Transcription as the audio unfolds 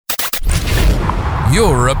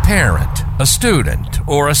You're a parent, a student,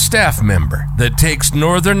 or a staff member that takes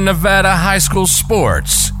Northern Nevada high school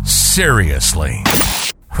sports seriously.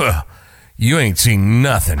 Well, you ain't seen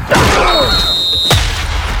nothing.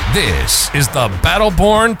 This is the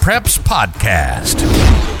Battleborn Preps Podcast.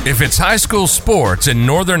 If it's high school sports in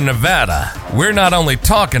Northern Nevada, we're not only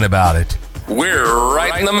talking about it, we're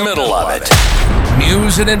right in the middle of it.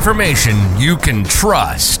 News and information you can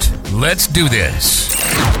trust. Let's do this.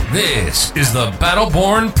 This is the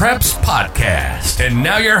Battleborn Preps Podcast. And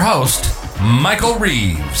now your host, Michael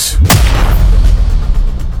Reeves.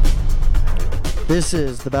 This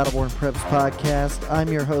is the Battleborn Preps Podcast. I'm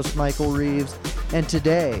your host, Michael Reeves. And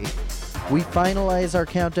today, we finalize our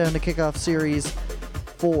countdown to kickoff series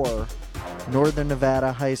for Northern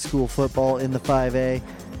Nevada high school football in the 5A.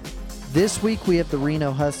 This week, we have the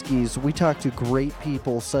Reno Huskies. We talked to great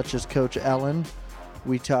people such as Coach Ellen.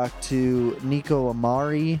 We talked to Nico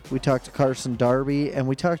Amari. We talked to Carson Darby. And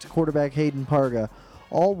we talked to quarterback Hayden Parga,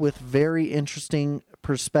 all with very interesting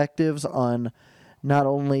perspectives on not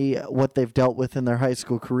only what they've dealt with in their high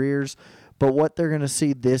school careers, but what they're going to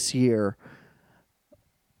see this year.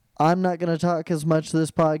 I'm not going to talk as much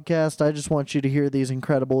this podcast. I just want you to hear these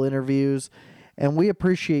incredible interviews. And we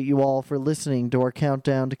appreciate you all for listening to our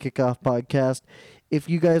Countdown to Kickoff podcast. If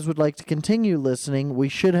you guys would like to continue listening, we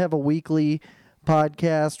should have a weekly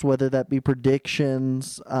podcast, whether that be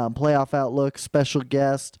predictions, playoff outlook, special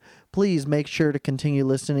guest. Please make sure to continue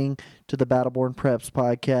listening to the Battleborn Preps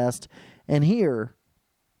podcast. And here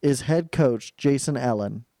is head coach Jason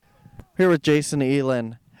Ellen. Here with Jason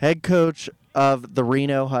Ellen, head coach of the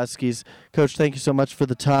Reno Huskies. Coach, thank you so much for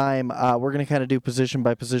the time. We're going to kind of do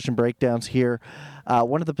position-by-position breakdowns here.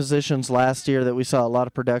 One of the positions last year that we saw a lot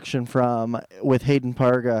of production from with Hayden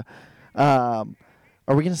Parga,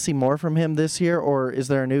 are we going to see more from him this year, or is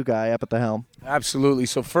there a new guy up at the helm? Absolutely.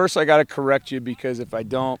 So first I got to correct you, because if I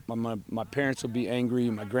don't, my parents will be angry,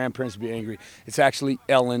 my grandparents will be angry. It's actually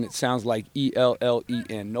Ellen. It sounds like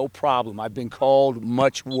E-L-L-E-N. No problem. I've been called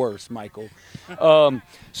much worse, Michael.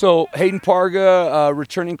 So Hayden Parga,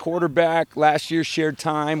 returning quarterback, last year shared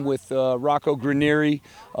time with Rocco Granieri.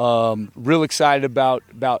 Real excited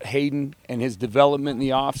about Hayden and his development in the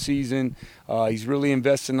offseason. He's really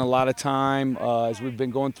investing a lot of time as we've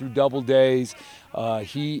been going through double days.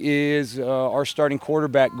 He is our starting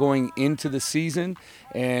quarterback going into the season,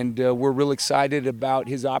 and we're real excited about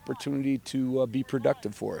his opportunity to be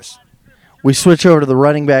productive for us. We switch over to the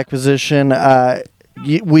running back position.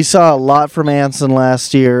 We saw a lot from Anson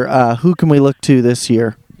last year. Who can we look to this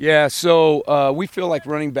year? Yeah, so we feel like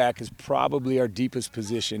running back is probably our deepest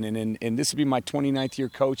position, and this will be my 29th year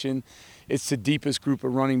coaching. It's the deepest group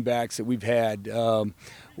of running backs that we've had.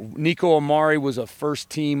 Nico Amari was a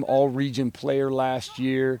first-team all-region player last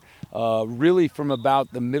year. Really, from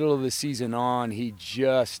about the middle of the season on, he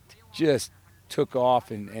just took off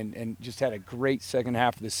and just had a great second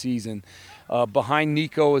half of the season. Behind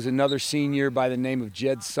Nico is another senior by the name of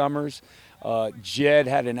Jed Summers. Jed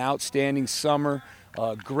had an outstanding summer.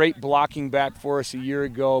 Great blocking back for us a year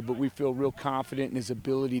ago, but we feel real confident in his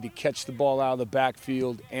ability to catch the ball out of the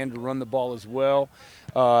backfield and to run the ball as well.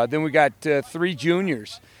 Then we got three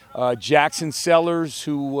juniors. Jackson Sellers,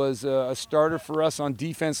 who was a starter for us on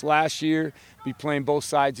defense last year, be playing both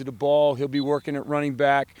sides of the ball. He'll be working at running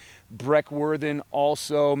back. Breck Worthen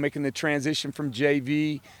also making the transition from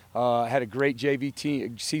JV. Had a great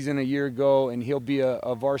JV season a year ago, and he'll be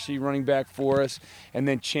a varsity running back for us. And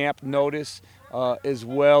then Champ Notice, as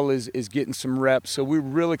well as getting some reps. So we're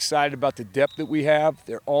real excited about the depth that we have.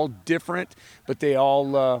 They're all different, but they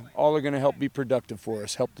all are going to help be productive for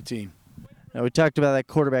us, help the team. Now, we talked about that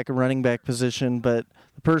quarterback and running back position, but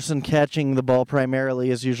the person catching the ball primarily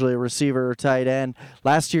is usually a receiver or tight end.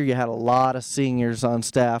 Last year you had a lot of seniors on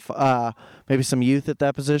staff. Maybe some youth at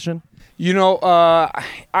that position? You know,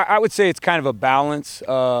 I would say it's kind of a balance.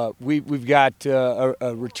 We've got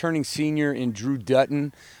a returning senior in Drew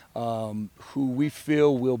Dutton, who we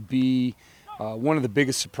feel will be one of the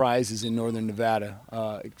biggest surprises in Northern Nevada.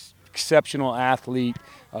 Exceptional athlete,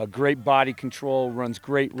 great body control, runs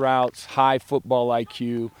great routes, high football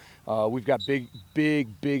IQ. We've got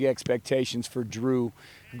big expectations for Drew.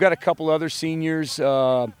 We've got a couple other seniors.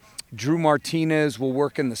 Drew Martinez will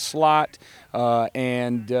work in the slot,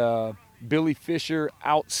 and Billy Fisher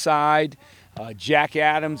outside. Jack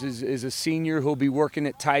Adams is a senior who'll be working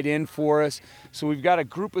at tight end for us. So we've got a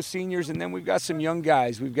group of seniors, and then we've got some young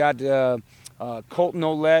guys. We've got Colton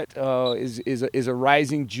Olette is a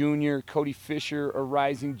rising junior. Cody Fisher, a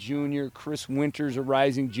rising junior. Chris Winters, a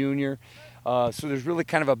rising junior. So there's really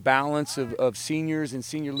kind of a balance of seniors and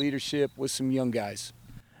senior leadership with some young guys.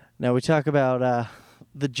 Now we talk about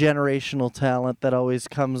the generational talent that always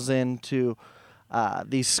comes into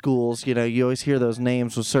these schools. You know, you always hear those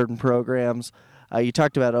names with certain programs. You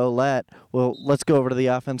talked about Olette. Well, let's go over to the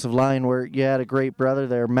offensive line where you had a great brother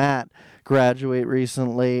there, Matt, graduate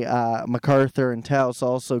recently. MacArthur and Taus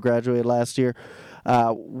also graduated last year.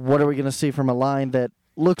 What are we going to see from a line that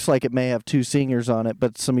looks like it may have two seniors on it,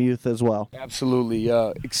 but some youth as well? Absolutely.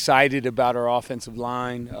 Excited about our offensive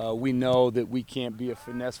line. We know that we can't be a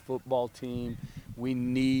finesse football team. We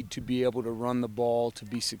need to be able to run the ball to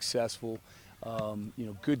be successful.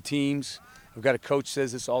 Good teams. I've got a coach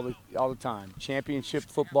says this all the time. Championship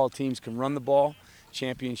football teams can run the ball.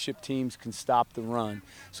 Championship teams can stop the run.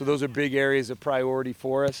 So those are big areas of priority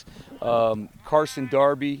for us. Carson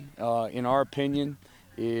Darby, in our opinion,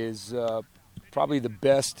 is probably the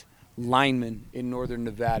best lineman in Northern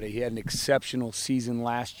Nevada. He had an exceptional season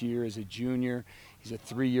last year as a junior. He's a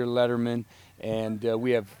 3-year letterman, and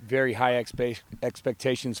we have very high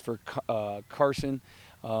expectations for Carson.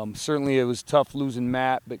 Certainly it was tough losing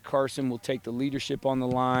Matt, but Carson will take the leadership on the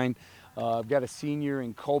line. I've got a senior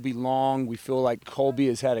in Colby Long. We feel like Colby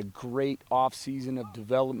has had a great offseason of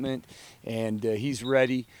development, and he's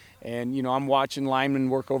ready. And, I'm watching linemen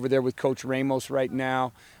work over there with Coach Ramos right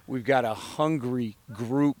now. We've got a hungry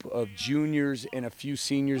group of juniors and a few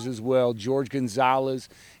seniors as well. George Gonzalez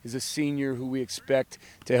is a senior who we expect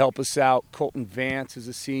to help us out. Colton Vance is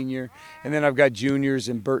a senior. And then I've got juniors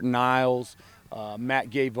in Burton Isles, Matt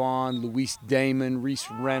Gavon, Luis Damon,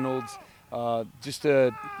 Reese Reynolds.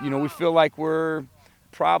 We feel like we're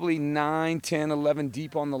probably 9, 10, 11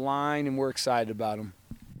 deep on the line, and we're excited about them.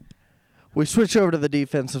 We switch over to the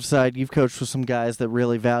defensive side. You've coached with some guys that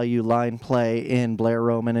really value line play in Blair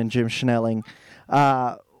Roman and Jim Schnelling.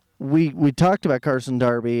 We talked about Carson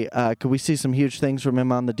Darby. Could we see some huge things from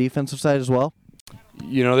him on the defensive side as well?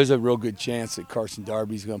 There's a real good chance that Carson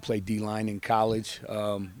Darby's going to play D-line in college.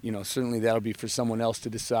 Certainly that'll be for someone else to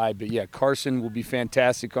decide. But, yeah, Carson will be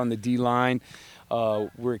fantastic on the D-line.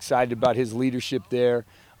 We're excited about his leadership there.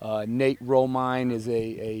 Nate Romine is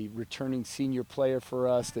a returning senior player for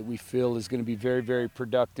us that we feel is going to be very, very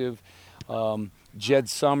productive. Jed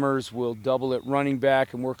Summers will double at running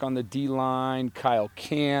back and work on the D-line. Kyle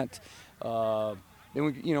Cant. Then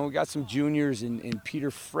we got some juniors in Peter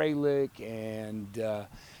Freilich and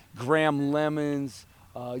Graham Lemons.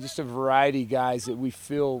 Just a variety of guys that we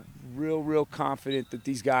feel real confident that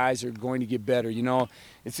these guys are going to get better.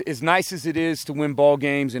 It's as nice as it is to win ball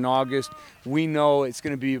games in August. We know it's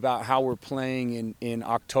going to be about how we're playing in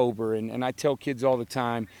October. And I tell kids all the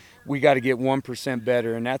time, we got to get 1%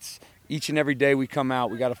 better. And that's each and every day we come out,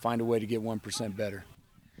 we got to find a way to get 1% better.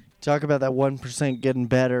 Talk about that 1% getting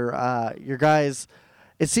better. Your guys,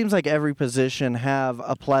 it seems like every position have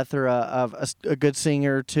a plethora of a good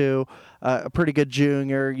senior or two, a pretty good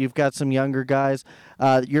junior. You've got some younger guys.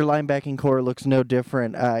 Your linebacking core looks no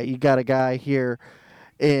different. You got a guy here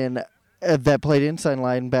that played inside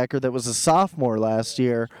linebacker that was a sophomore last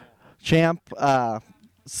year, Champ.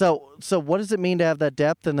 So what does it mean to have that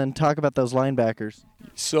depth? And then talk about those linebackers.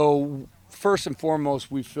 So first and foremost,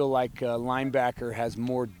 we feel like linebacker has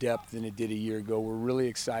more depth than it did a year ago. We're really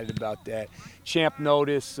excited about that. Champ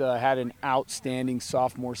Notice had an outstanding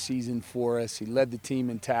sophomore season for us. He led the team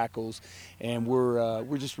in tackles, and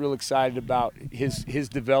we're just real excited about his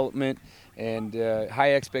development and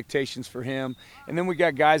high expectations for him. And then we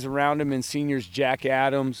got guys around him in seniors, Jack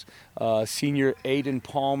Adams, senior Aiden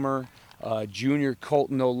Palmer, junior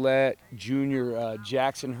Colton Olette, junior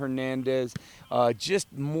Jackson Hernandez.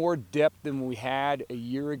 Just more depth than we had a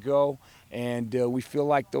year ago, and we feel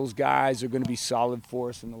like those guys are going to be solid for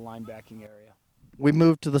us in the linebacking area. We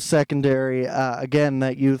moved to the secondary. Again,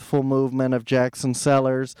 that youthful movement of Jackson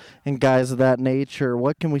Sellers and guys of that nature.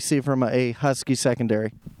 What can we see from a Husky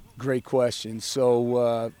secondary? Great question.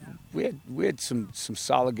 So we had some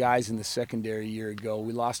solid guys in the secondary a year ago.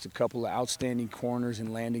 We lost a couple of outstanding corners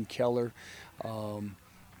in Landon Keller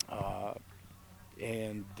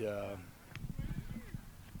and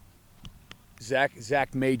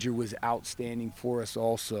Zach Major was outstanding for us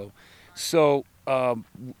also. So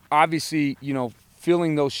obviously,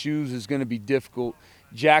 filling those shoes is going to be difficult.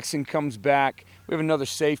 Jackson comes back. We have another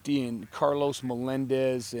safety in Carlos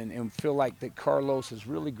Melendez, and feel like that Carlos has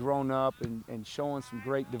really grown up and showing some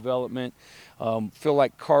great development. Feel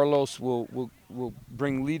like Carlos will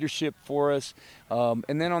bring leadership for us.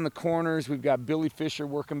 And then on the corners, we've got Billy Fisher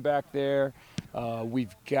working back there.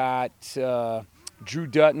 We've got Drew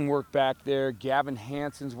Dutton work back there. Gavin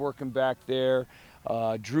Hansen's working back there.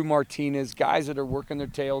 Drew Martinez, guys that are working their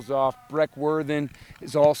tails off. Breck Worthen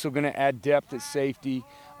is also going to add depth at safety.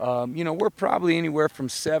 We're probably anywhere from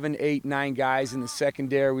 7, 8, 9 guys in the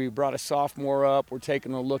secondary. We brought a sophomore up we're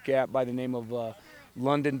taking a look at by the name of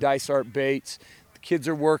London Dysart Bates. The kids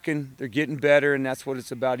are working, they're getting better, and that's what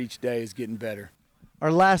it's about each day, is getting better.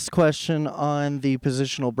 Our last question on the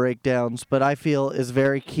positional breakdowns, but I feel is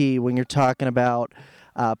very key when you're talking about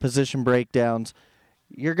position breakdowns.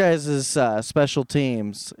 Your guys' special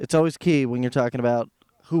teams, it's always key when you're talking about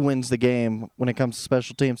who wins the game when it comes to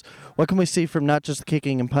special teams. What can we see from not just the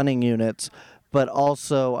kicking and punting units, but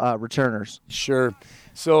also returners? Sure.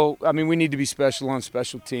 So, we need to be special on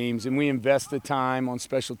special teams, and we invest the time on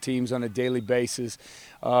special teams on a daily basis.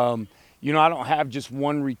 I don't have just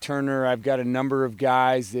one returner. I've got a number of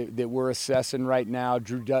guys that we're assessing right now.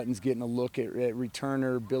 Drew Dutton's getting a look at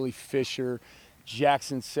returner, Billy Fisher,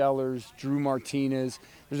 Jackson Sellers, Drew Martinez.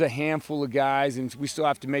 There's a handful of guys, and we still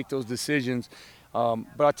have to make those decisions. But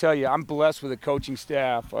I'll tell you, I'm blessed with a coaching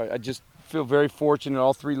staff. I just feel very fortunate at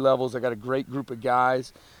all 3 levels. I got a great group of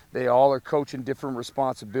guys. They all are coaching different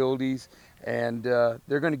responsibilities, and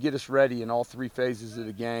they're going to get us ready in all 3 phases of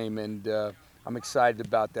the game. And I'm excited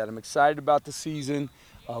about that. I'm excited about the season.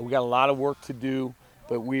 We got a lot of work to do,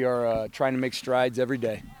 but we are trying to make strides every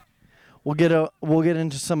day. We'll get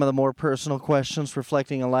into some of the more personal questions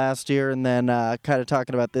reflecting on last year, and then kind of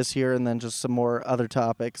talking about this year, and then just some more other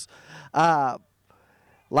topics.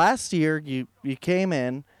 Last year, you came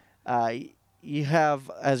in. You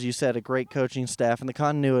have, as you said, a great coaching staff, and the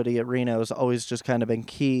continuity at Reno has always just kind of been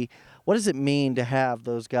key. What does it mean to have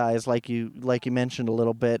those guys, like you mentioned a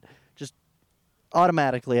little bit, just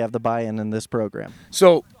automatically have the buy-in in this program?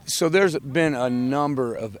 So there's been a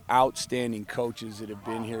number of outstanding coaches that have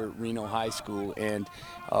been here at Reno High School, and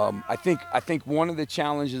I think one of the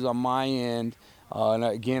challenges on my end, and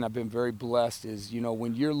again, I've been very blessed, is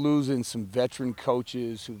when you're losing some veteran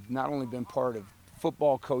coaches who've not only been part of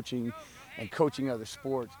football coaching and coaching other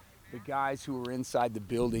sports, the guys who were inside the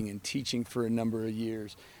building and teaching for a number of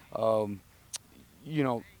years,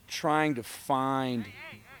 trying to find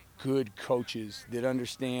good coaches that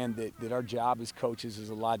understand that our job as coaches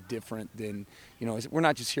is a lot different than, we're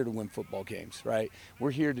not just here to win football games, right?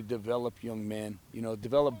 We're here to develop young men,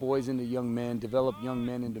 develop boys into young men, develop young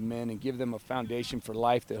men into men, and give them a foundation for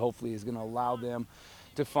life that hopefully is going to allow them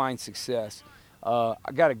to find success. I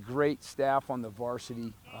got a great staff on the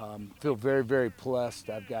varsity. Feel very, very blessed.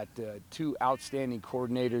 I've got 2 outstanding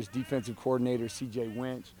coordinators, defensive coordinator C.J.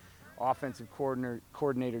 Winch, offensive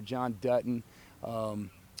coordinator John Dutton.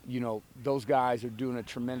 Those guys are doing a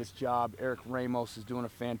tremendous job. Eric Ramos is doing a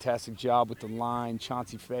fantastic job with the line.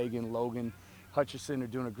 Chauncey Fagan, Logan Hutcherson are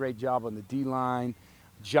doing a great job on the D-line.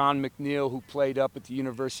 John McNeil, who played up at the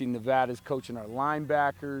University of Nevada, is coaching our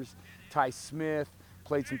linebackers. Ty Smith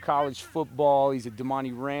played some college football. He's a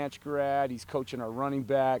DeMonte Ranch grad. He's coaching our running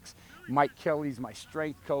backs. Mike Kelly's my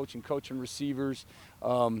strength coach and coaching receivers.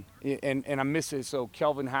 And I miss it. So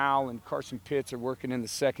Kelvin Howell and Carson Pitts are working in the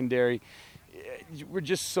secondary. We're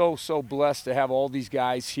just so blessed to have all these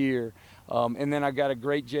guys here. And then I got a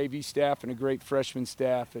great JV staff and a great freshman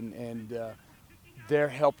staff, and they're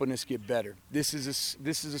helping us get better. This is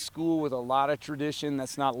a school with a lot of tradition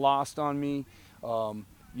that's not lost on me.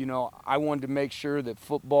 I wanted to make sure that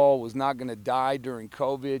football was not going to die during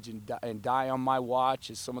COVID and die on my watch,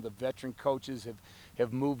 as some of the veteran coaches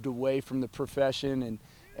have moved away from the profession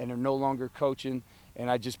and are no longer coaching. And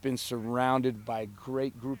I've just been surrounded by a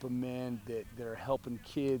great group of men that are helping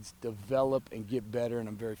kids develop and get better, and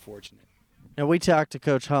I'm very fortunate. Now, we talked to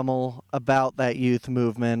Coach Hummel about that youth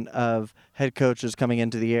movement of head coaches coming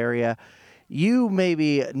into the area. You may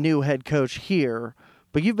be a new head coach here,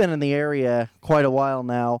 but you've been in the area quite a while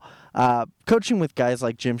now, coaching with guys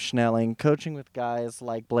like Jim Schnelling, coaching with guys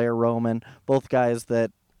like Blair Roman, both guys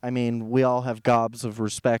that, we all have gobs of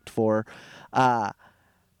respect for.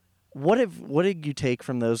 What did you take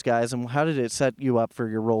from those guys, and how did it set you up for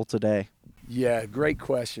your role today? Yeah, great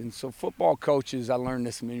question. So football coaches, I learned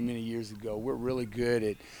this many years ago, we're really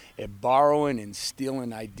good at borrowing and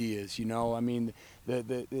stealing ideas.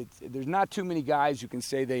 There's not too many guys who can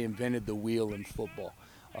say they invented the wheel in football.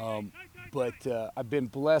 But I've been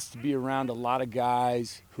blessed to be around a lot of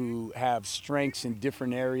guys who have strengths in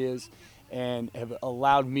different areas and have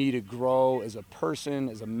allowed me to grow as a person,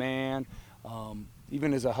 as a man,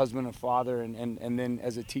 even as a husband and father, and then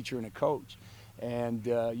as a teacher and a coach. And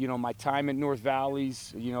my time at North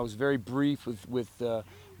Valleys, was very brief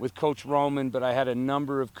with Coach Roman, but I had a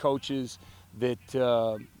number of coaches that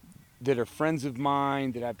are friends of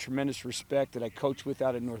mine, that I have tremendous respect, that I coach with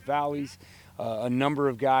out at North Valleys. A number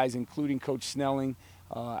of guys, including Coach Snelling,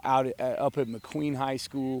 up at McQueen High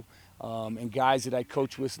School, and guys that I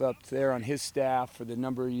coached with up there on his staff for the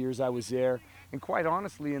number of years I was there. And quite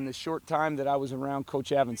honestly, in the short time that I was around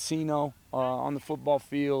Coach Avancino on the football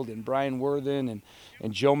field, and Brian Worthen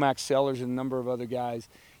and Joe Max Sellers and a number of other guys,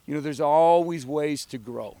 there's always ways to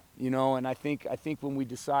grow, and I think when we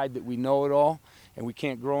decide that we know it all and we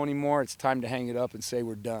can't grow anymore, it's time to hang it up and say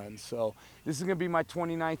we're done. So this is going to be my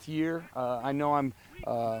 29th year. I know I'm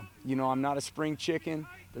not a spring chicken.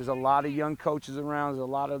 There's a lot of young coaches around. There's a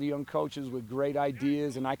lot of young coaches with great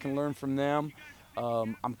ideas, and I can learn from them.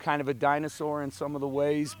 I'm kind of a dinosaur in some of the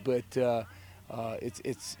ways, but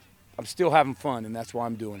I'm still having fun, and that's why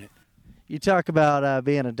I'm doing it. You talk about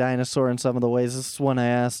being a dinosaur in some of the ways. This is one I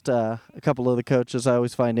asked a couple of the coaches I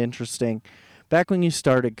always find interesting. Back when you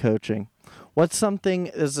started coaching, what's something,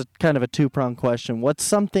 this is a kind of a two-pronged question, what's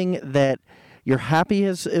something that you're happy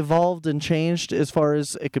has evolved and changed as far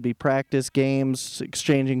as it could be practice, games,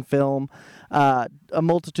 exchanging film, a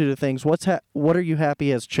multitude of things. What are you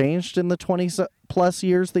happy has changed in the 20-plus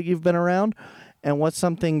years that you've been around? And what's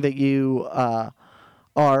something that you are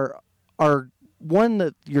one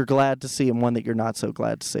that you're glad to see and one that you're not so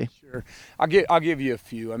glad to see? Sure. I'll give you a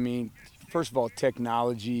few. I mean, first of all,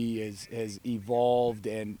 technology has evolved,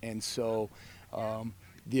 and so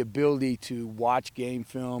the ability to watch game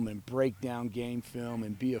film and break down game film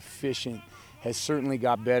and be efficient has certainly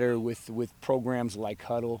got better with programs like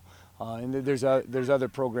Huddle. And there's other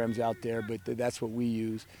programs out there, but that's what we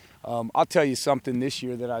use. I'll tell you something this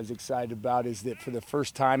year that I was excited about is that for the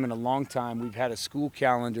first time in a long time, we've had a school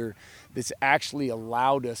calendar that's actually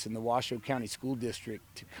allowed us in the Washoe County School District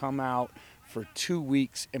to come out for 2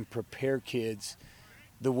 weeks and prepare kids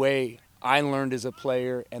the way I learned as a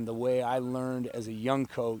player and the way I learned as a young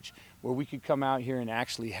coach, where we could come out here and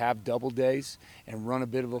actually have double days and run a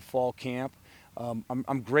bit of a fall camp.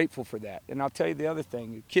 I'm grateful for that. And I'll tell you the other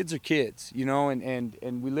thing, kids are kids,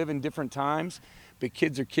 and we live in different times, but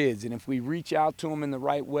kids are kids. And if we reach out to them in the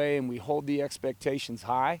right way and we hold the expectations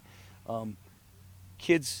high,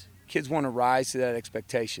 kids want to rise to that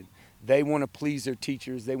expectation. They want to please their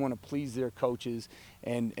teachers. They want to please their coaches,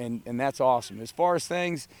 and that's awesome. As far as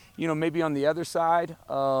things, maybe on the other side,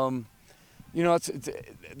 it's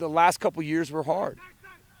the last couple years were hard.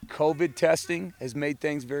 COVID testing has made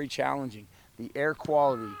things very challenging. The air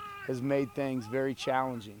quality has made things very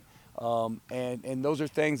challenging. And those are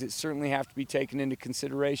things that certainly have to be taken into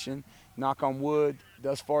consideration. Knock on wood,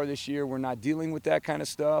 thus far this year, we're not dealing with that kind of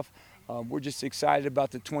stuff. We're just excited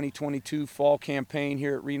about the 2022 fall campaign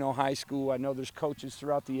here at Reno High School. I know there's coaches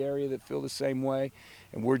throughout the area that feel the same way,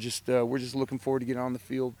 and we're just looking forward to getting on the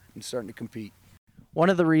field and starting to compete. One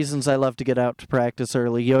of the reasons I love to get out to practice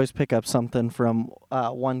early, you always pick up something from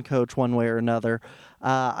one coach one way or another.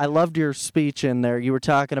 I loved your speech in there. You were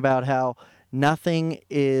talking about how nothing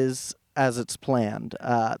is as it's planned.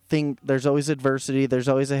 There's always adversity. There's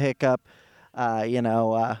always a hiccup.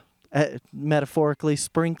 Metaphorically,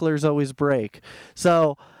 sprinklers always break.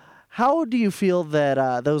 So how do you feel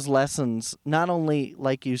that those lessons, not only,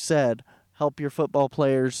 like you said, help your football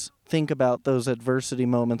players think about those adversity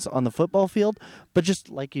moments on the football field, but just,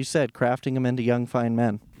 like you said, crafting them into young, fine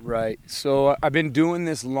men? Right. So I've been doing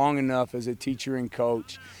this long enough as a teacher and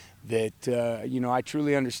coach that, I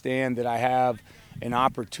truly understand that I have an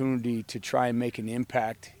opportunity to try and make an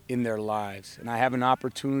impact in their lives. And I have an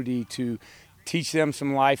opportunity to teach them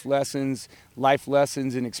some life lessons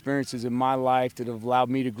and experiences in my life that have allowed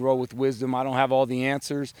me to grow with wisdom. I don't have all the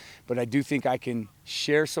answers, but I do think I can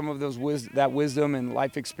share some of that wisdom and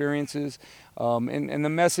life experiences. And the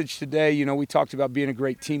message today, we talked about being a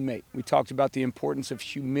great teammate. We talked about the importance of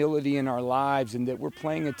humility in our lives and that we're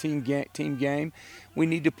playing a team game. We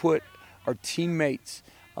need to put our teammates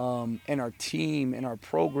and our team and our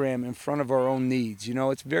program in front of our own needs.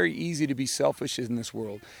 It's very easy to be selfish in this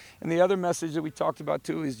world. And the other message that we talked about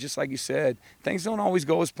too is, just like you said, things don't always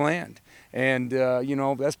go as planned. And,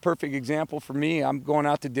 that's a perfect example for me. I'm going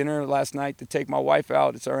out to dinner last night to take my wife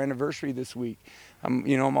out. It's our anniversary this week.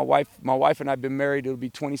 My wife and I have been married. It'll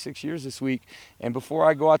be 26 years this week. And before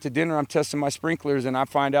I go out to dinner, I'm testing my sprinklers, and I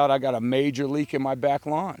find out I got a major leak in my back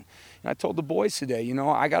lawn. And I told the boys today,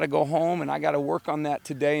 I got to go home and I got to work on that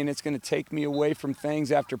today, and it's going to take me away from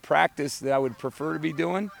things after practice that I would prefer to be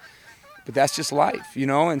doing. But that's just life,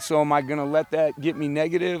 and so am I going to let that get me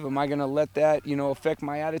negative? Am I going to let that, affect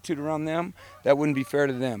my attitude around them? That wouldn't be fair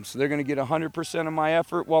to them. So they're going to get 100% of my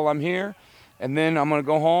effort while I'm here, and then I'm going to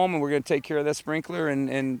go home and we're going to take care of that sprinkler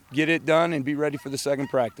and get it done and be ready for the second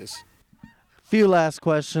practice. Few last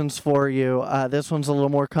questions for you. This one's a little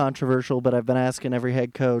more controversial, but I've been asking every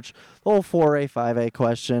head coach the whole 4A, 5A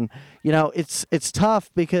question. It's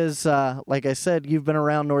tough because, like I said, you've been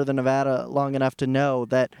around Northern Nevada long enough to know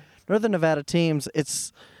that Northern Nevada teams,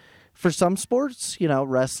 it's for some sports,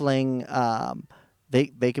 wrestling,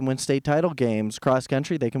 they can win state title games. Cross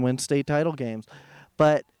country, they can win state title games.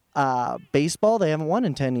 But baseball, they haven't won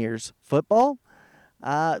in 10 years. Football,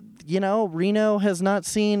 Reno has not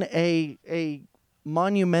seen a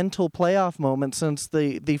monumental playoff moment since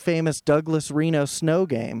the famous Douglas-Reno snow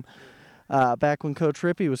game back when Coach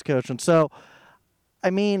Rippey was coaching. So, I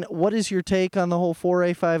mean, what is your take on the whole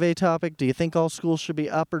 4A, 5A topic? Do you think all schools should be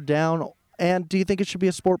up or down? And do you think it should be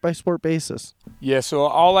a sport-by-sport basis? Yeah, so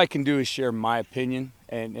all I can do is share my opinion.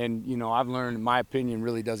 And I've learned my opinion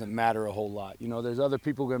really doesn't matter a whole lot. There's other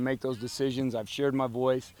people going to make those decisions. I've shared my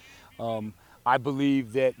voice. I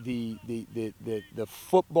believe that the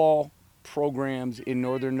football programs in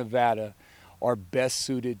Northern Nevada are best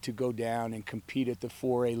suited to go down and compete at the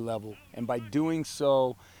 4A level. And by doing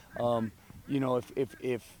so, if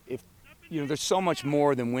there's so much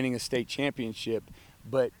more than winning a state championship.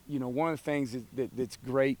 But, one of the things that's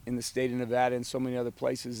great in the state of Nevada and so many other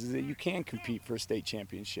places is that you can compete for a state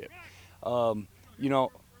championship.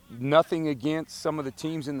 Nothing against some of the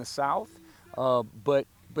teams in the South, but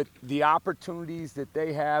the opportunities that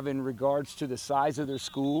they have in regards to the size of their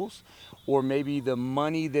schools, or maybe the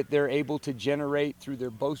money that they're able to generate through their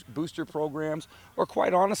booster programs, or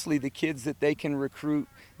quite honestly, the kids that they can recruit,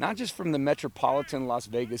 not just from the metropolitan Las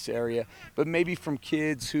Vegas area, but maybe from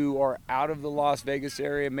kids who are out of the Las Vegas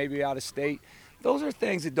area, maybe out of state. Those are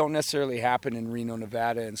things that don't necessarily happen in Reno,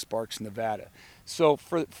 Nevada and Sparks, Nevada. So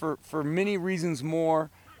for many reasons more,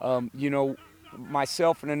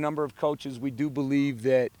 myself and a number of coaches, we do believe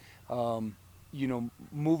that,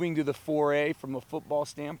 moving to the 4A from a football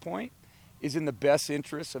standpoint is in the best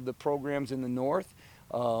interest of the programs in the North.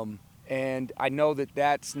 And I know that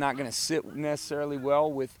that's not going to sit necessarily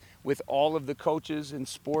well with all of the coaches in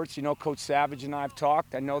sports. Coach Savage and I have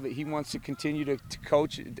talked. I know that he wants to continue to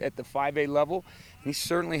coach at the 5A level. He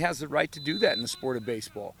certainly has the right to do that in the sport of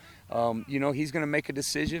baseball. He's going to make a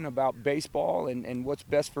decision about baseball and what's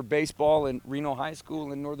best for baseball in Reno High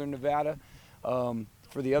School in Northern Nevada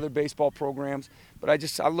for the other baseball programs. But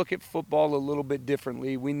I look at football a little bit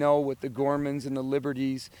differently. We know with the Gormans and the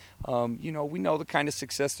Liberties, we know the kind of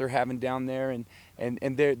success they're having down there, and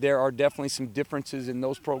there are definitely some differences in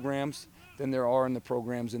those programs than there are in the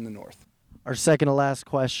programs in the North. Our second to last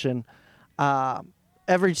question.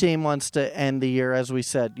 Every team wants to end the year, as we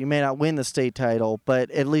said. You may not win the state title,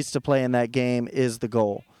 but at least to play in that game is the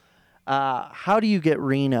goal. How do you get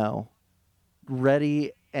Reno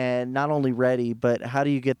ready, and not only ready, but how do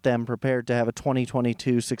you get them prepared to have a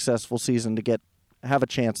 2022 successful season to have a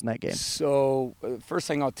chance in that game? So first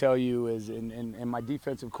thing I'll tell you is, and my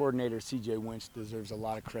defensive coordinator, C.J. Winch, deserves a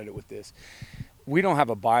lot of credit with this. We don't have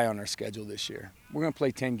a bye on our schedule this year. We're going to play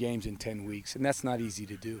 10 games in 10 weeks, and that's not easy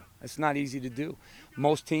to do. It's not easy to do.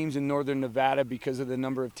 Most teams in Northern Nevada, because of the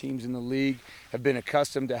number of teams in the league, have been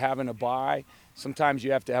accustomed to having a bye. Sometimes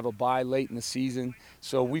you have to have a bye late in the season.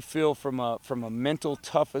 So we feel from a mental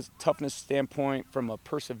toughness standpoint, from a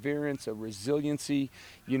perseverance, a resiliency,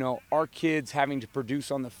 our kids having to produce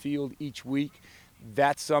on the field each week,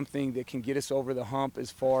 that's something that can get us over the hump as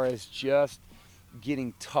far as just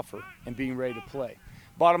getting tougher and being ready to play.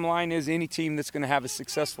 Bottom line is, any team that's going to have a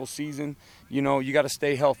successful season, you got to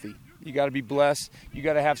stay healthy. You got to be blessed. You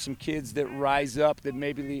got to have some kids that rise up that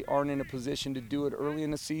maybe aren't in a position to do it early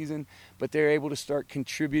in the season, but they're able to start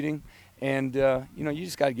contributing. And you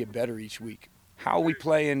just got to get better each week. How we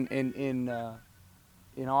play in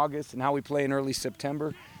August and how we play in early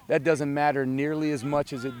September, that doesn't matter nearly as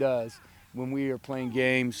much as it does when we are playing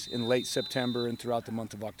games in late September and throughout the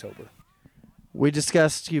month of October. We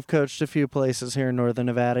discussed you've coached a few places here in Northern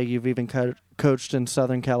Nevada. You've even coached in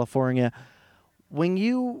Southern California. When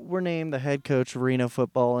you were named the head coach of Reno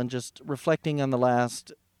football, and just reflecting on the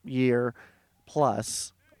last year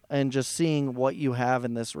plus and just seeing what you have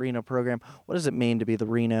in this Reno program, what does it mean to be the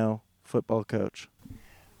Reno football coach?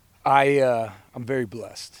 I'm very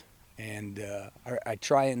blessed, and I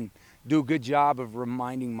try and do a good job of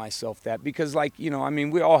reminding myself that, because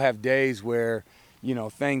we all have days where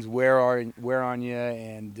things wear on you,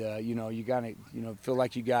 and you gotta feel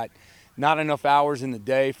like you got not enough hours in the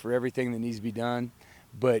day for everything that needs to be done.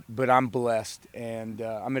 But I'm blessed, and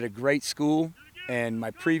I'm at a great school. And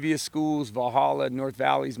my previous schools, Valhalla, North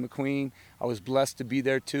Valleys, McQueen, I was blessed to be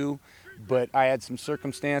there too. But I had some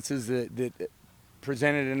circumstances that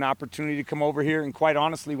presented an opportunity to come over here. And quite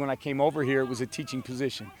honestly, when I came over here, it was a teaching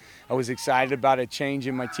position. I was excited about a change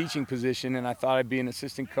in my teaching position, and I thought I'd be an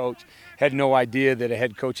assistant coach. Had no idea that a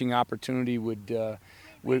head coaching opportunity would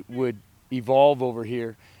evolve over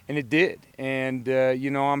here. And it did. And,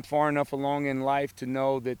 I'm far enough along in life to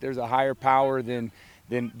know that there's a higher power than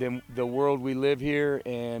than the world we live here,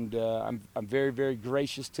 and I'm very, very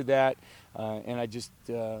gracious to that, and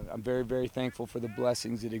I'm very, very thankful for the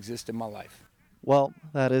blessings that exist in my life. Well,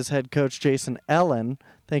 that is head coach Jason Ellen.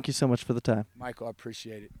 Thank you so much for the time. Michael, I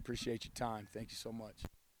appreciate it. Appreciate your time. Thank you so much.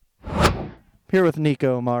 Here with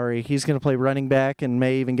Nico Amari. He's going to play running back and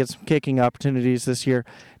may even get some kicking opportunities this year.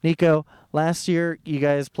 Nico, last year you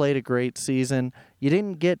guys played a great season. You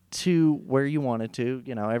didn't get to where you wanted to.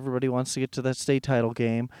 You know, everybody wants to get to that state title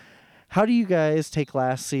game. How do you guys take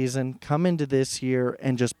last season, come into this year,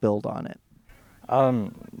 and just build on it?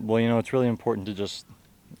 Well, you know, it's really important to just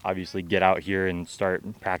obviously get out here and start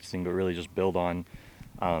practicing, but really just build on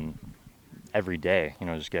every day. You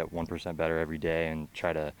know, just get 1% better every day and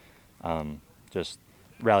try to just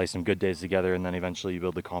rally some good days together, and then eventually you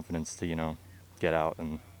build the confidence to, you know, get out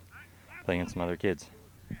and play against some other kids.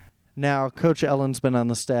 Now, Coach Ellen's been on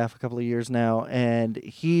the staff a couple of years now, and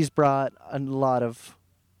he's brought a lot of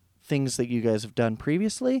things that you guys have done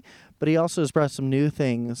previously, but he also has brought some new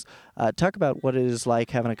things. Talk about what it is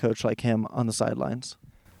like having a coach like him on the sidelines.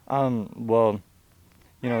 Well,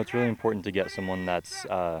 you know, it's really important to get someone that's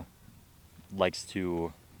likes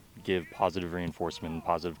to give positive reinforcement and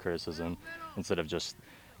positive criticism instead of just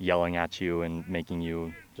yelling at you and making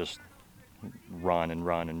you just run and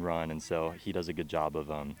run and run. And so he does a good job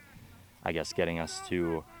of, I guess, getting us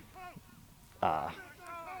to,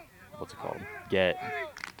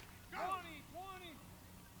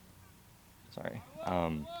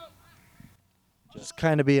 Just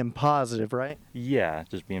kind of being positive, right? Yeah,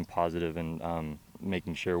 just being positive and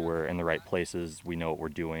making sure we're in the right places. We know what we're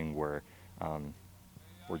doing. We're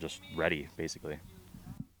just ready, basically.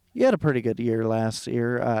 You had a pretty good year last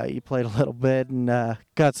year. You played a little bit and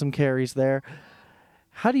got some carries there.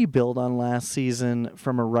 How do you build on last season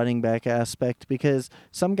from a running back aspect? Because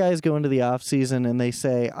some guys go into the offseason and they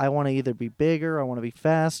say, I want to either be bigger, I want to be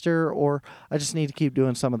faster, or I just need to keep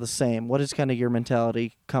doing some of the same. What is kind of your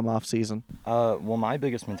mentality come off season? Well, my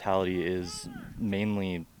biggest mentality is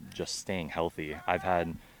mainly just staying healthy. I've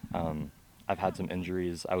had some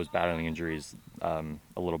injuries. I was battling injuries a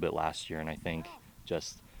little bit last year, and I think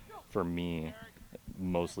just for me,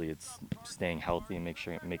 mostly it's staying healthy and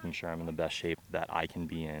making sure I'm in the best shape that I can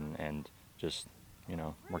be in, and just, you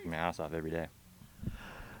know, working my ass off every day.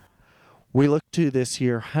 We look to this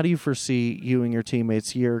year. How do you foresee you and your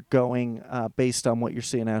teammates' year going based on what you're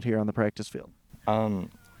seeing out here on the practice field?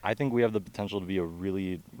 I think we have the potential to be a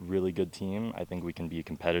really, really good team. I think we can be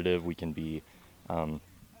competitive. We can be,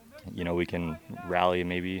 you know, we can rally and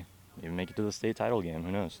maybe even make it to the state title game.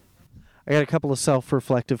 Who knows? I got a couple of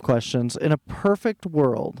self-reflective questions. In a perfect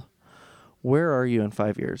world, where are you in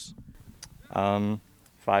 5 years? 5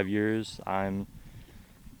 years, I'm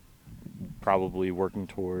probably working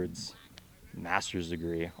towards master's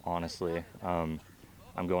degree, honestly. I'm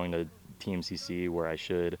going to TMCC, where I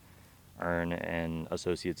should earn an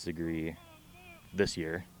associate's degree this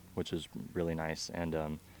year, which is really nice. And,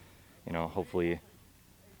 you know, hopefully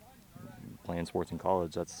playing sports in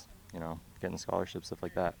college, that's, you know, getting scholarships, stuff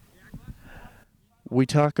like that. We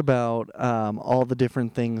talk about all the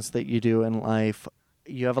different things that you do in life.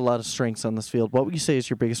 You have a lot of strengths on this field. What would you say is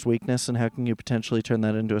your biggest weakness, and how can you potentially turn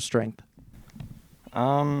that into a strength?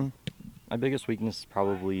 My biggest weakness is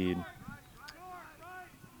probably,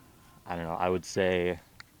 I don't know, I would say,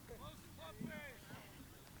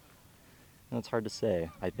 it's hard to say.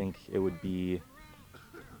 I think it would be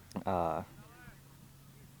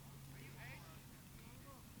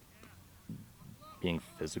being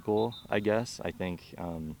physical, I guess. I think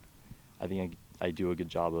I do a good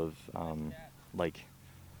job of like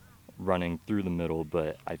running through the middle,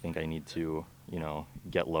 but I think I need to, you know,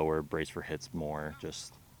 get lower, brace for hits more,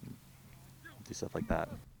 just do stuff like that.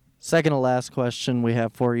 Second to last question we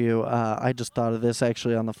have for you. I just thought of this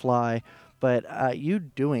actually on the fly, but you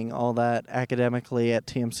doing all that academically at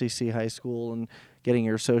TMCC High School and getting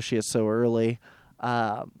your associates so early,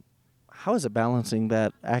 how is it balancing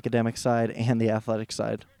that academic side and the athletic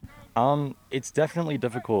side? It's definitely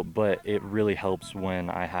difficult, but it really helps when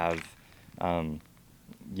I have,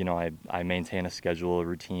 you know, I maintain a schedule, a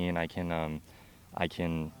routine. I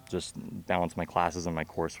can just balance my classes and my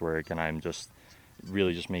coursework, and I'm just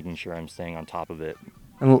really just making sure I'm staying on top of it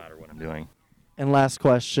no matter what I'm doing. And last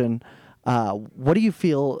question, what do you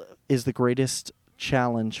feel is the greatest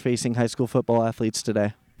challenge facing high school football athletes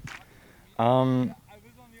today?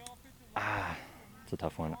 It's a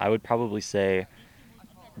tough one. I would probably say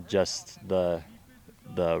just the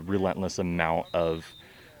relentless amount of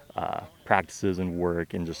practices and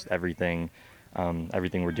work and just everything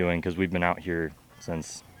we're doing, because we've been out here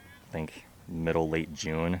since I think late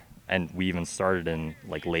June, and we even started in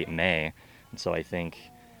like late May. So I think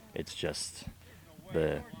it's just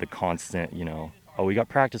the constant, oh, we got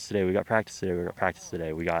practice today, we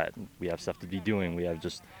have stuff to be doing,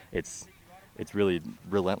 it's really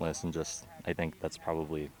relentless, and just I think that's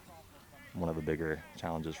probably one of the bigger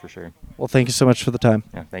challenges for sure. Well, thank you so much for the time.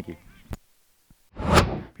 Yeah, thank you.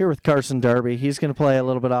 Here with Carson Darby. He's going to play a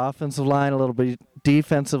little bit offensive line, a little bit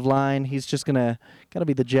defensive line. He's just going to kind of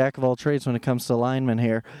be the jack of all trades when it comes to linemen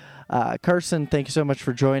here. Carson, thank you so much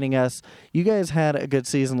for joining us. You guys had a good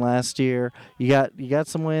season last year. You got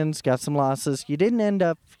some wins, got some losses. You didn't end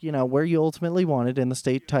up, where you ultimately wanted in the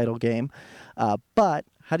state title game. But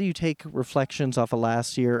how do you take reflections off of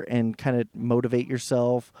last year and kind of motivate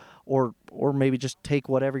yourself, or maybe just take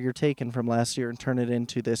whatever you're taking from last year and turn it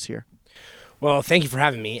into this year? Well, thank you for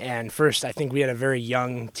having me. And first, I think we had a very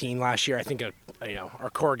young team last year. I think our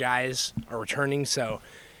core guys are returning, so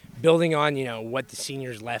building on what the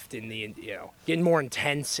seniors left in the getting more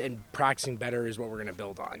intense and practicing better is what we're going to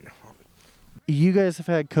build on. You guys have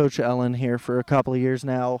had Coach Ellen here for a couple of years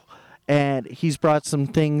now, and he's brought some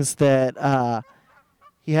things that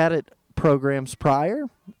he had at programs prior,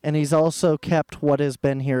 and he's also kept what has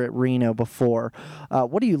been here at Reno before.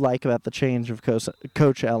 What do you like about the change of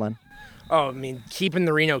Coach Ellen? Oh, I mean, keeping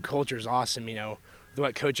the Reno culture is awesome,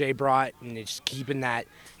 what Coach A brought, and it's keeping that,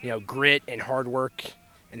 grit and hard work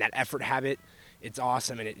and that effort habit. It's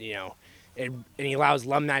awesome, and and he allows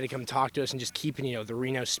alumni to come talk to us, and just keeping, the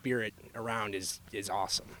Reno spirit around is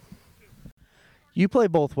awesome. You play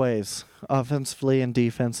both ways, offensively and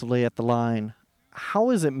defensively at the line. How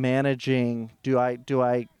is it managing? Do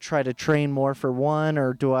I try to train more for one,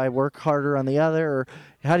 or do I work harder on the other? Or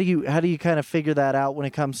how do you kind of figure that out when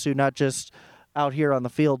it comes to not just out here on the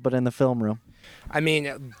field, but in the film room? I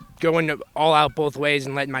mean, going all out both ways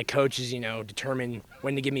and letting my coaches, determine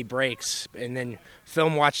when to give me breaks, and then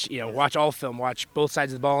watch all film, watch both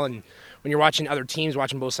sides of the ball, and when you're watching other teams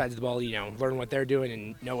watching both sides of the ball, learn what they're doing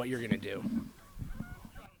and know what you're going to do.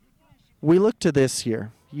 We look to this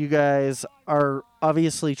year. You guys are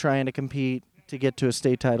obviously trying to compete to get to a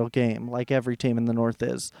state title game, like every team in the North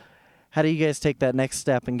is. How do you guys take that next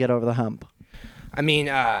step and get over the hump? I mean,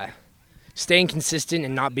 staying consistent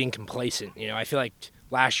and not being complacent. I feel like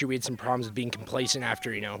last year we had some problems with being complacent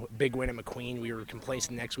after, a big win at McQueen. We were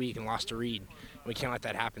complacent next week and lost to Reed. We can't let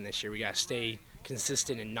that happen this year. We got to stay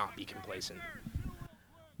consistent and not be complacent.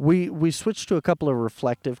 We switched to a couple of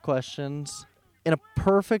reflective questions. In a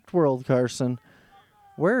perfect world, Carson,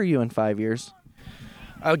 where are you in 5 years?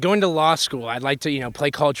 Going to law school. I'd like to,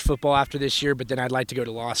 play college football after this year, but then I'd like to go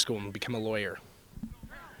to law school and become a lawyer.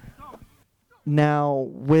 Now,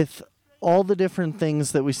 with all the different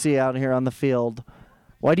things that we see out here on the field,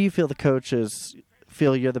 why do you feel the coaches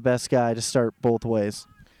feel you're the best guy to start both ways?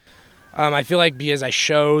 I feel like because I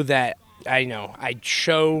show that, I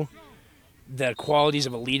show the qualities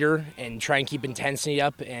of a leader and try and keep intensity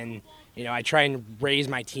up, and I try and raise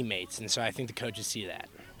my teammates, and so I think the coaches see that.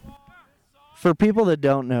 For people that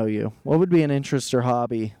don't know you, what would be an interest or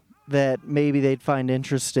hobby that maybe they'd find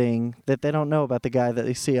interesting that they don't know about the guy that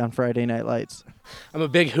they see on Friday Night Lights? I'm a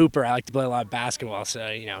big hooper. I like to play a lot of basketball, so,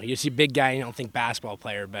 you see a big guy, you don't think basketball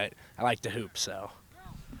player, but I like to hoop, so.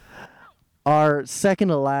 Our second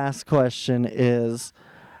to last question is,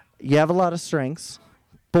 you have a lot of strengths,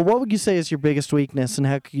 but what would you say is your biggest weakness, and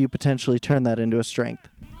how could you potentially turn that into a strength?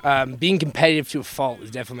 Being competitive to a fault is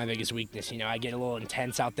definitely my biggest weakness. I get a little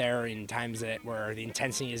intense out there in times where the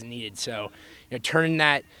intensity isn't needed. So, turning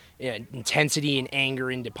that intensity and anger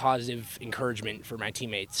into positive encouragement for my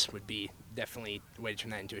teammates would be definitely the way to turn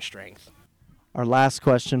that into a strength. Our last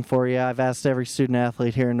question for you. I've asked every student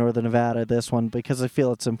athlete here in Northern Nevada this one because I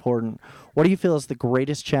feel it's important. What do you feel is the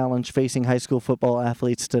greatest challenge facing high school football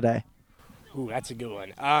athletes today? Ooh, that's a good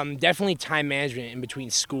one. Definitely time management in between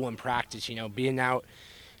school and practice. Being out.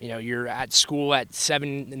 You're at school at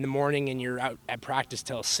 7 in the morning and you're out at practice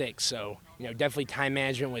till 6. So, definitely time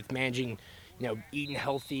management with managing, eating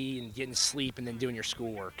healthy and getting sleep and then doing your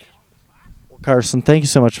schoolwork. Carson, thank you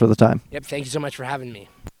so much for the time. Yep, thank you so much for having me.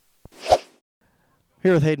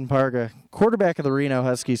 Here with Hayden Parga, quarterback of the Reno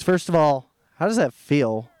Huskies. First of all, how does that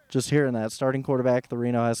feel, just hearing that, starting quarterback of the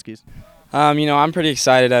Reno Huskies? I'm pretty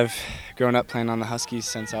excited. I've grown up playing on the Huskies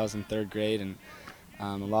since I was in 3rd grade, and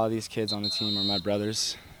a lot of these kids on the team are my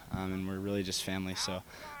brothers. And we're really just family, so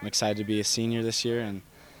I'm excited to be a senior this year and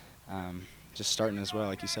just starting as well,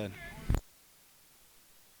 like you said.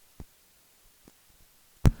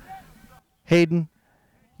 Hayden,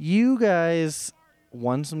 you guys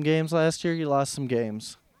won some games last year, you lost some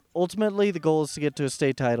games. Ultimately, the goal is to get to a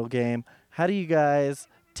state title game. How do you guys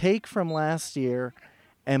take from last year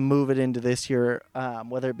and move it into this year,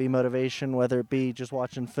 whether it be motivation, whether it be just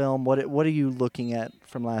watching film? What are you looking at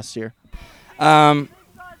from last year?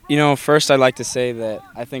 First I'd like to say that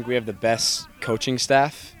I think we have the best coaching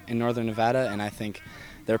staff in Northern Nevada, and I think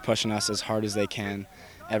they're pushing us as hard as they can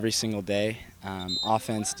every single day.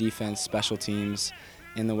 Offense, defense, special teams,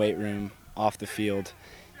 in the weight room, off the field.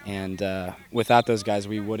 And without those guys,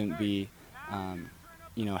 we wouldn't be,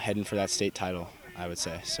 heading for that state title, I would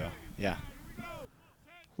say. So, yeah.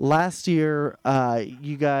 Last year,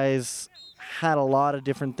 you guys had a lot of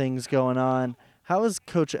different things going on. How has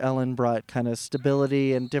Coach Ellen brought kind of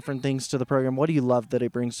stability and different things to the program? What do you love that he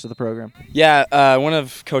brings to the program? Yeah, one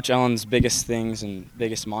of Coach Ellen's biggest things and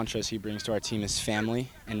biggest mantras he brings to our team is family,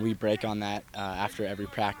 and we break on that after every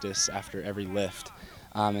practice, after every lift.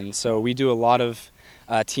 And so we do a lot of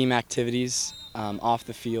team activities off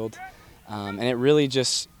the field, and it really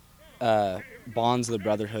just bonds the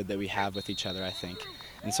brotherhood that we have with each other, I think.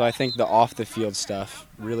 And so I think the off-the-field stuff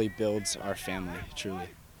really builds our family, truly.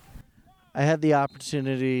 I had the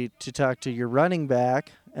opportunity to talk to your running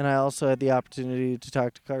back, and I also had the opportunity to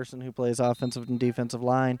talk to Carson, who plays offensive and defensive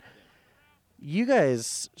line. You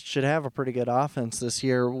guys should have a pretty good offense this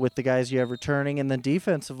year with the guys you have returning, and then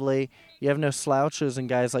defensively, you have no slouches and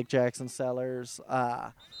guys like Jackson Sellers.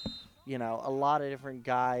 A lot of different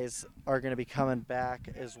guys are going to be coming back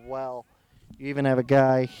as well. You even have a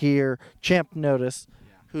guy here, Champ Notice,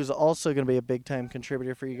 who's also going to be a big-time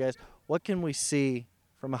contributor for you guys. What can we see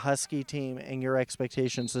from a Husky team and your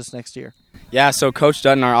expectations this next year? Yeah, so Coach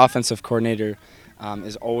Dutton, our offensive coordinator,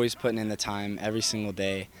 is always putting in the time every single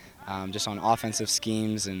day just on offensive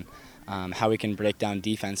schemes and how we can break down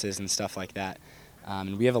defenses and stuff like that.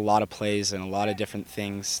 And we have a lot of plays and a lot of different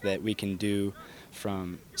things that we can do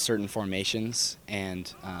from certain formations,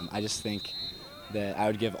 and I just think that I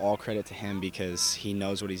would give all credit to him because he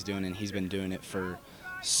knows what he's doing, and he's been doing it for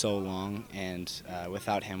so long, and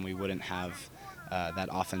without him we wouldn't have that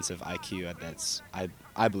offensive IQ that's,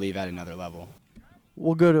 I believe, at another level.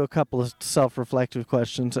 We'll go to a couple of self-reflective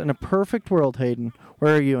questions. In a perfect world, Hayden,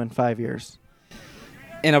 where are you in 5 years?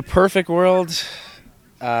 In a perfect world,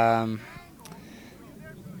 in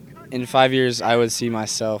 5 years, I would see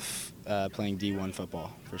myself playing D1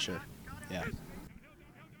 football for sure. Yeah.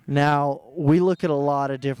 Now, we look at a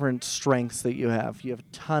lot of different strengths that you have. You have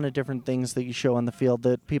a ton of different things that you show on the field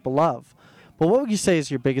that people love. But what would you say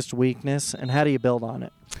is your biggest weakness, and how do you build on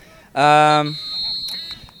it?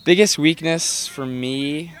 Biggest weakness for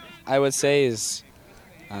me, I would say, is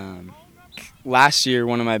last year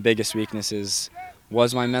one of my biggest weaknesses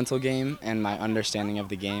was my mental game and my understanding of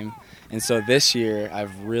the game. And so this year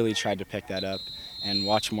I've really tried to pick that up and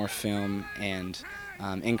watch more film and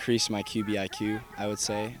increase my QB-IQ, I would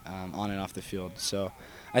say, on and off the field. So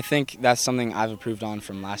I think that's something I've improved on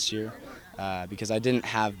from last year because I didn't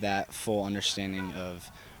have that full understanding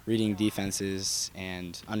of reading defenses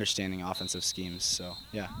and understanding offensive schemes. So,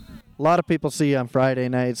 yeah. A lot of people see you on Friday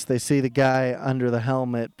nights. They see the guy under the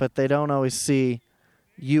helmet, but they don't always see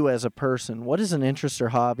you as a person. What is an interest or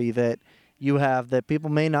hobby that you have that people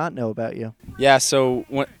may not know about you? Yeah, so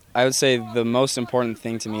I would say the most important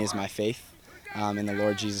thing to me is my faith in the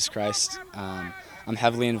Lord Jesus Christ. I'm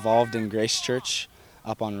heavily involved in Grace Church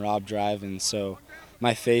up on Robb Drive, and so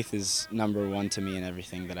my faith is number one to me in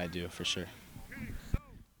everything that I do, for sure.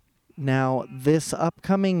 Now, this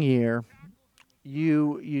upcoming year,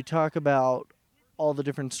 you talk about all the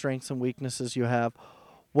different strengths and weaknesses you have.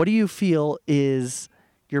 What do you feel is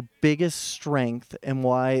your biggest strength and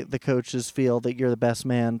why the coaches feel that you're the best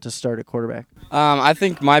man to start at quarterback? I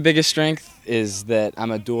think my biggest strength is that I'm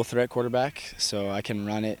a dual-threat quarterback, so I can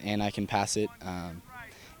run it and I can pass it.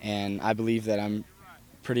 And I believe that I'm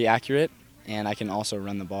pretty accurate, and I can also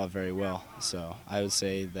run the ball very well. So I would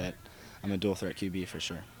say that I'm a dual-threat QB for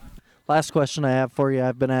sure. Last question I have for you.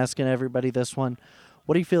 I've been asking everybody this one.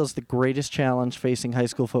 What do you feel is the greatest challenge facing high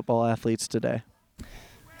school football athletes today?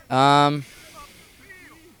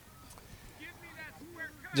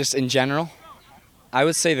 Just in general, I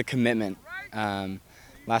would say the commitment.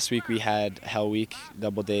 Last week we had Hell Week,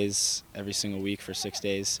 double days every single week for 6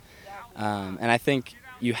 days. And I think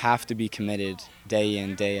you have to be committed day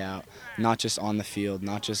in, day out, not just on the field,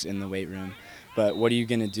 not just in the weight room, but what are you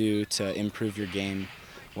going to do to improve your game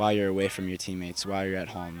while you're away from your teammates, while you're at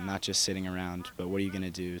home, not just sitting around, but what are you going to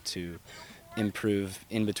do to improve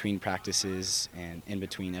in between practices and in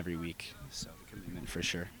between every week? So commitment for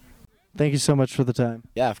sure. Thank you so much for the time.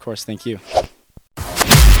 Yeah, of course. Thank you.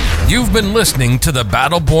 You've been listening to the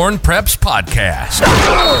Battleborn Preps Podcast.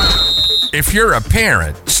 If you're a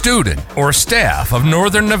parent, student, or staff of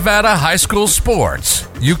Northern Nevada High School sports,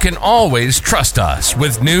 you can always trust us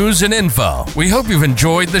with news and info. We hope you've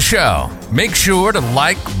enjoyed the show. Make sure to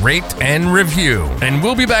like, rate, and review, and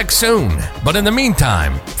we'll be back soon. But in the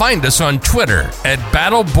meantime, find us on Twitter at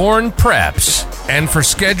Battleborn Preps. And for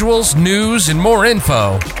schedules, news, and more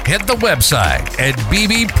info, hit the website at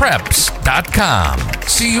bbpreps.com.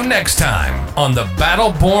 See you next time on the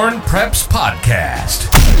Battleborn Preps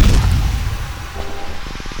Podcast.